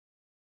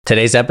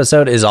Today's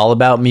episode is all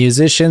about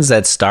musicians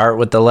that start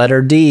with the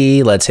letter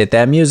D. Let's hit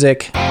that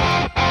music.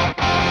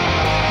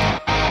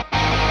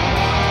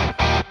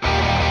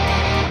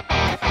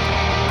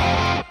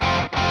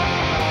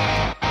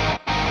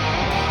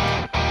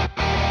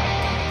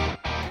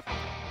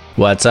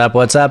 What's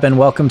up, and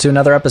welcome to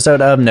another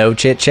episode of No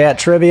Chit Chat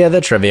Trivia,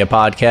 the trivia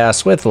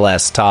podcast with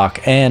less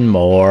talk and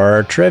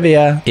more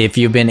trivia. If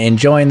you've been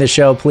enjoying the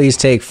show, please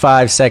take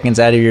 5 seconds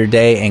out of your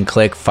day and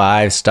click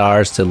 5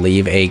 stars to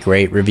leave a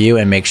great review,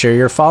 and make sure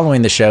you're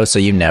following the show so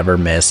you never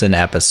miss an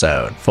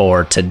episode.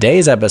 For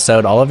today's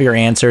episode, all of your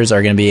answers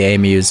are going to be a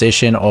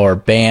musician or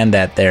band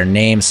that their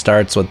name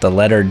starts with the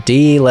letter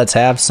D. Let's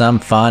have some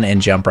fun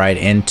and jump right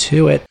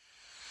into it.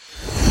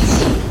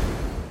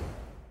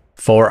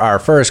 For our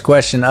first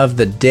question of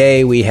the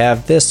day, we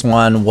have this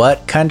one.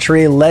 What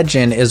country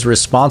legend is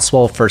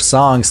responsible for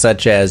songs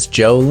such as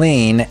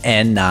Jolene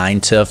and 9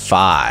 to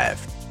 5?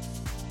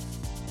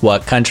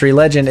 What country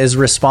legend is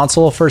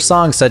responsible for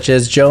songs such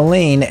as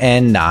Jolene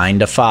and 9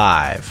 to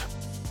 5?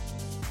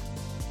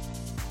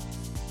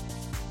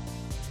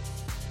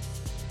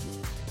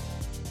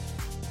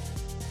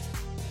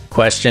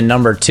 Question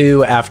number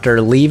 2.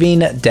 After leaving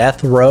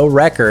Death Row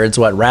Records,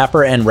 what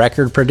rapper and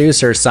record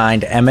producer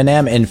signed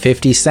Eminem and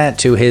 50 Cent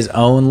to his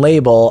own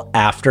label,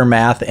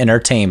 Aftermath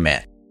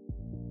Entertainment?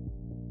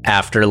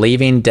 After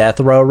leaving Death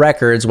Row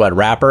Records, what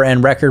rapper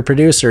and record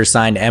producer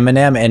signed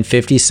Eminem and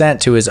 50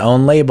 Cent to his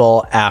own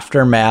label,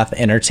 Aftermath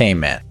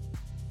Entertainment?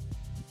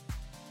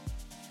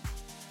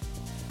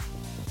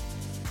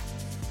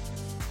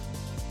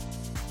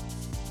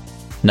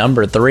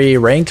 Number 3,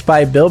 ranked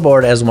by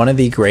Billboard as one of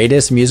the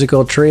greatest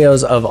musical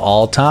trios of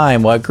all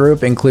time, what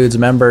group includes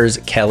members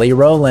Kelly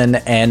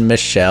Rowland and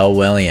Michelle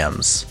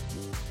Williams?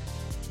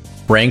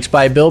 Ranked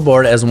by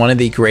Billboard as one of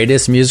the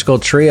greatest musical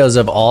trios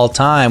of all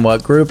time,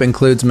 what group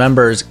includes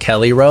members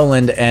Kelly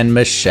Rowland and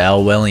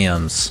Michelle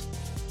Williams?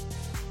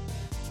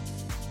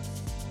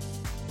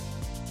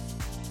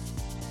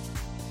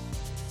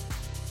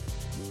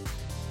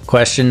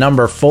 Question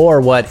number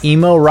 4. What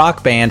emo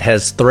rock band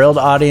has thrilled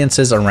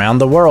audiences around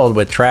the world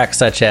with tracks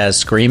such as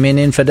Screaming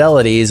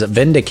Infidelities,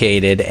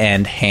 Vindicated,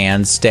 and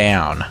Hands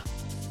Down?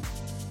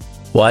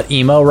 What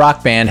emo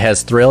rock band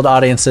has thrilled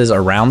audiences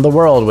around the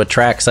world with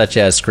tracks such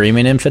as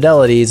Screaming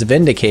Infidelities,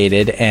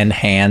 Vindicated, and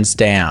Hands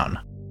Down?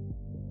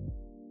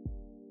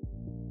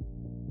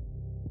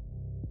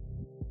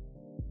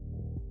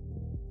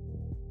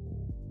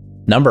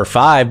 Number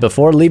 5,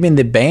 before leaving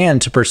the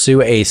band to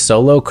pursue a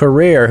solo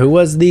career, who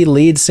was the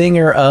lead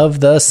singer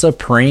of The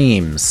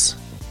Supremes?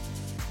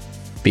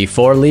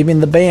 Before leaving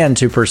the band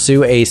to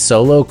pursue a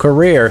solo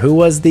career, who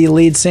was the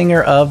lead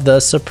singer of The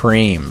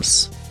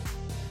Supremes?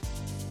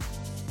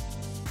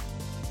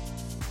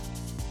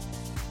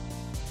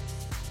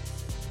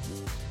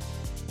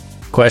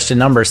 Question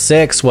number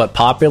 6, what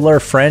popular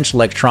French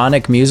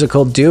electronic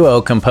musical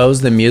duo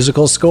composed the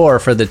musical score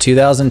for the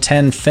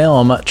 2010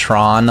 film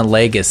Tron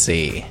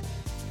Legacy?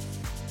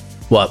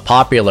 What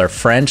popular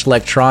French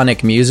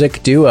electronic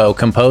music duo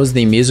composed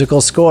the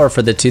musical score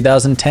for the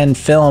 2010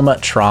 film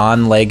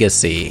Tron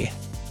Legacy?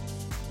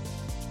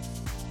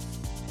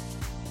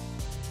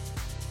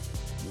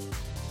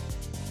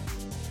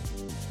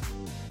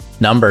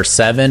 Number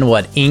 7,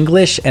 what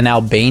English and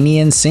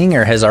Albanian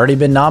singer has already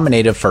been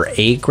nominated for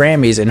 8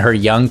 Grammys in her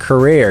young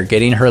career,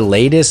 getting her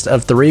latest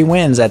of 3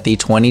 wins at the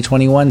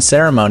 2021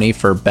 ceremony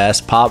for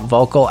Best Pop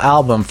Vocal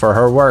Album for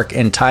her work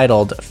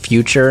entitled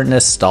Future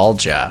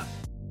Nostalgia?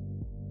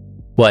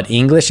 What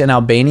English and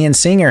Albanian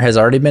singer has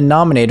already been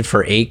nominated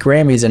for 8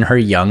 Grammys in her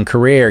young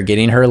career,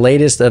 getting her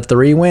latest of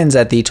 3 wins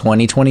at the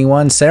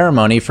 2021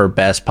 ceremony for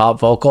Best Pop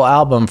Vocal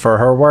Album for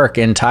her work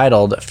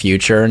entitled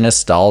Future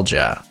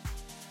Nostalgia?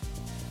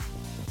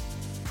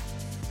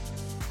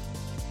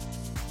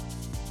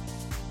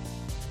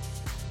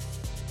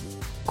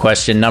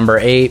 Question number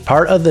 8.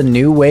 Part of the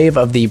new wave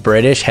of the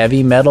British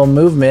heavy metal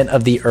movement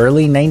of the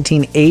early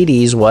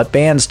 1980s, what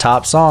band's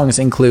top songs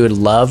include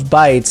Love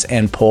Bites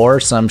and Pour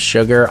Some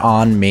Sugar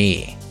on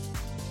Me?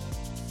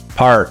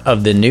 Part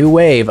of the new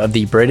wave of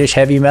the British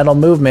heavy metal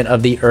movement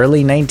of the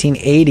early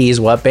 1980s,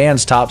 what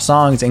band's top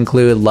songs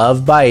include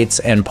Love Bites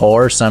and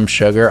Pour Some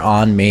Sugar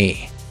on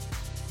Me?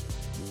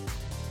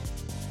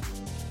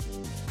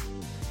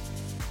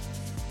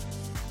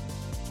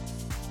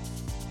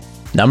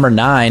 Number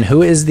 9,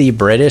 who is the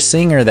British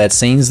singer that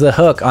sings the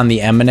hook on the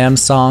Eminem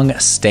song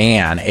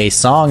Stan, a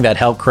song that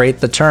helped create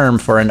the term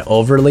for an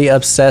overly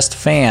obsessed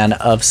fan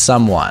of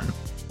someone?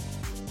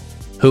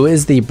 Who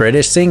is the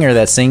British singer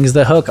that sings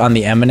the hook on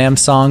the Eminem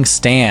song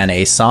Stan,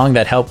 a song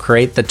that helped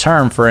create the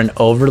term for an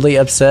overly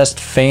obsessed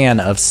fan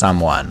of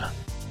someone?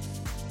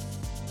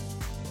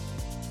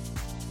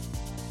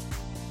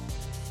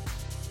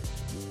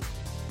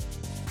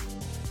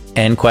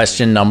 And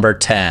question number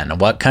 10.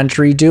 What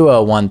country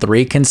duo won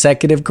 3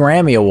 consecutive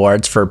Grammy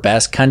Awards for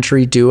Best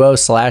Country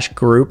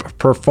Duo/Group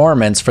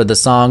Performance for the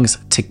songs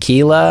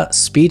Tequila,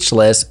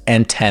 Speechless,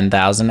 and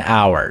 10,000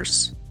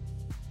 Hours?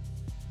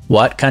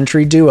 What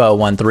country duo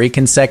won 3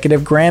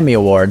 consecutive Grammy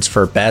Awards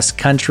for Best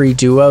Country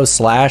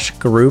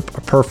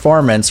Duo/Group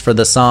Performance for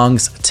the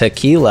songs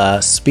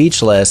Tequila,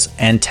 Speechless,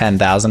 and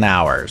 10,000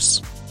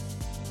 Hours?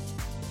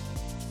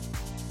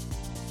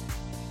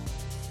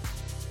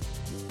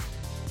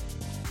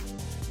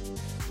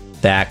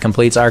 That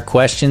completes our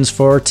questions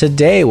for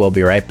today. We'll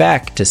be right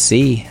back to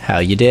see how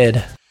you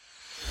did.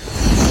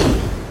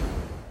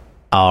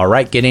 All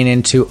right, getting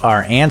into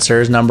our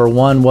answers. Number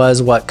 1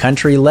 was, what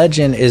country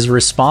legend is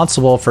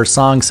responsible for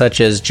songs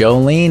such as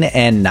Jolene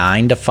and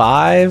 9 to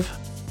 5?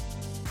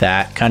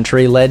 That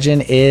country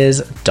legend is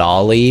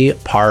Dolly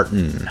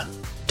Parton.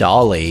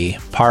 Dolly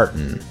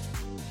Parton.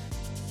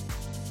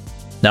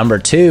 Number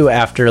 2,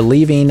 after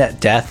leaving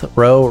Death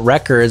Row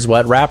Records,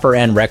 what rapper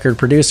and record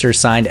producer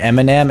signed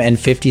Eminem and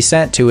 50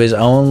 Cent to his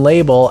own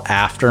label,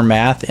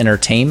 Aftermath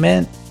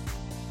Entertainment?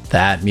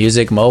 That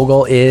music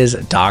mogul is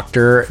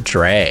Dr.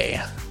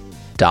 Dre.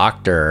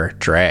 Dr.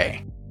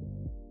 Dre.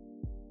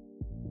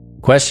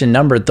 Question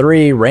number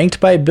 3, ranked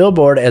by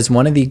Billboard as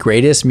one of the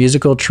greatest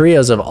musical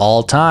trios of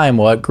all time,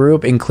 what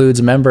group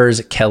includes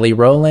members Kelly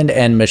Rowland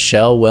and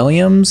Michelle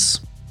Williams?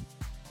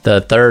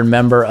 The third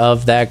member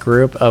of that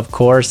group, of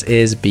course,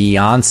 is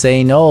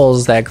Beyonce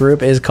Knowles. That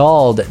group is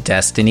called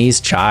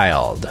Destiny's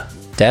Child.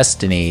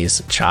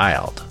 Destiny's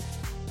Child.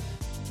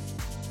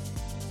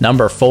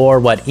 Number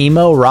 4, what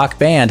emo rock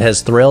band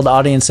has thrilled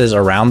audiences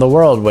around the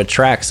world with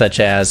tracks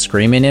such as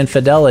Screaming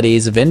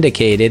Infidelities,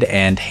 Vindicated,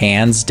 and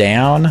Hands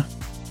Down?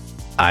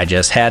 I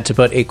just had to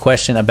put a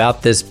question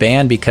about this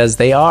band because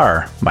they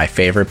are my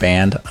favorite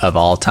band of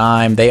all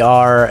time. They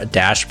are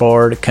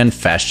Dashboard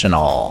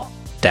Confessional.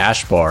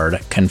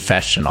 Dashboard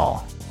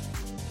Confessional.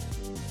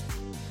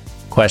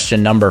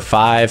 Question number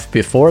 5,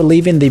 before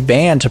leaving the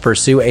band to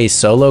pursue a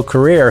solo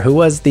career, who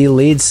was the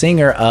lead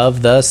singer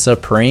of The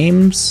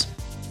Supremes?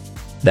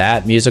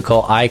 That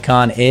musical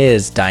icon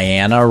is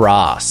Diana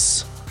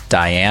Ross.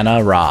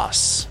 Diana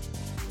Ross.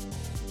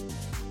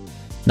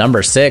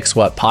 Number 6,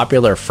 what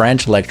popular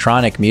French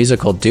electronic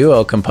musical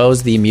duo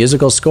composed the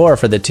musical score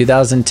for the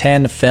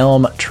 2010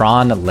 film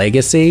Tron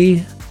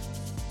Legacy?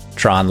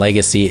 Tron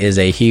Legacy is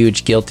a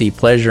huge guilty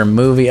pleasure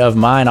movie of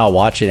mine. I'll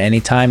watch it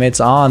anytime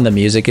it's on. The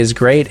music is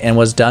great and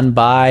was done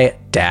by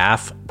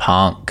Daft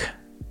Punk.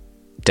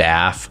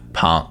 Daft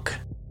Punk.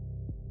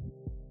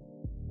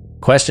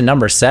 Question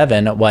number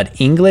 7,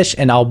 what English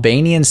and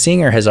Albanian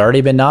singer has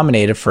already been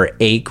nominated for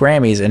 8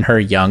 Grammys in her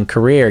young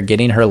career,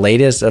 getting her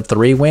latest of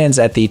 3 wins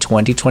at the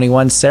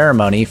 2021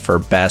 ceremony for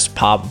Best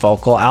Pop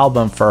Vocal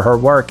Album for her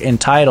work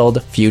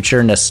entitled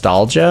Future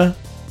Nostalgia?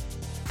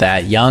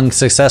 That young,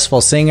 successful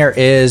singer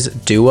is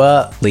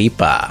Dua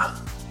Lipa.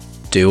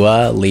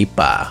 Dua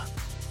Lipa.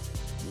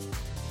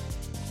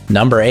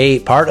 Number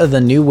 8, part of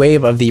the new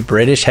wave of the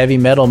British heavy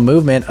metal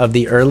movement of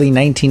the early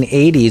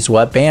 1980s,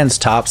 what band's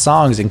top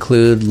songs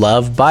include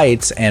Love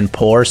Bites and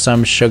Pour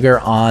Some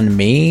Sugar on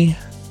Me?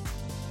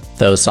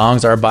 Those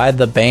songs are by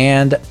the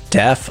band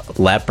Def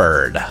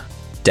Leppard.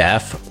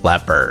 Def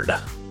Leppard.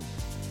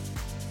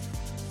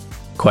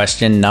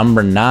 Question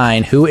number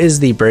 9, who is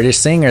the British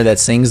singer that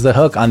sings the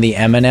hook on the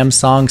Eminem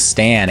song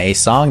Stan, a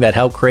song that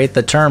helped create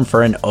the term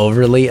for an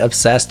overly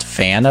obsessed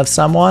fan of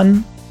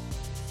someone?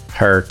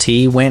 Her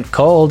tea went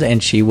cold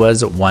and she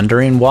was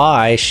wondering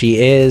why.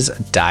 She is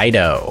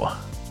Dido.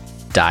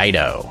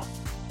 Dido.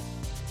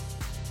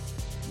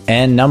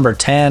 And number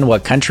 10,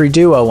 what country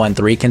duo won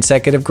 3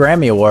 consecutive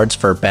Grammy Awards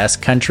for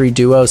Best Country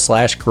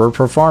Duo/Group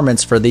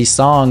Performance for these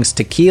songs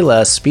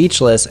Tequila,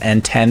 Speechless,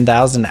 and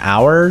 10,000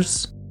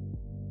 Hours?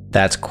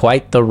 That's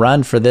quite the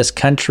run for this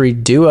country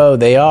duo.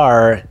 They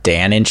are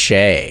Dan and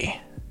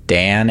Shay.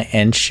 Dan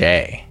and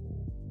Shay.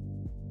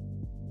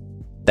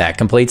 That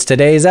completes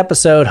today's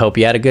episode. Hope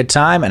you had a good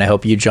time, and I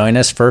hope you join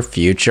us for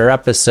future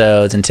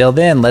episodes. Until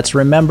then, let's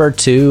remember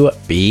to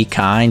be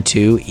kind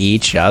to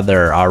each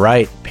other. All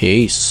right,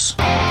 peace.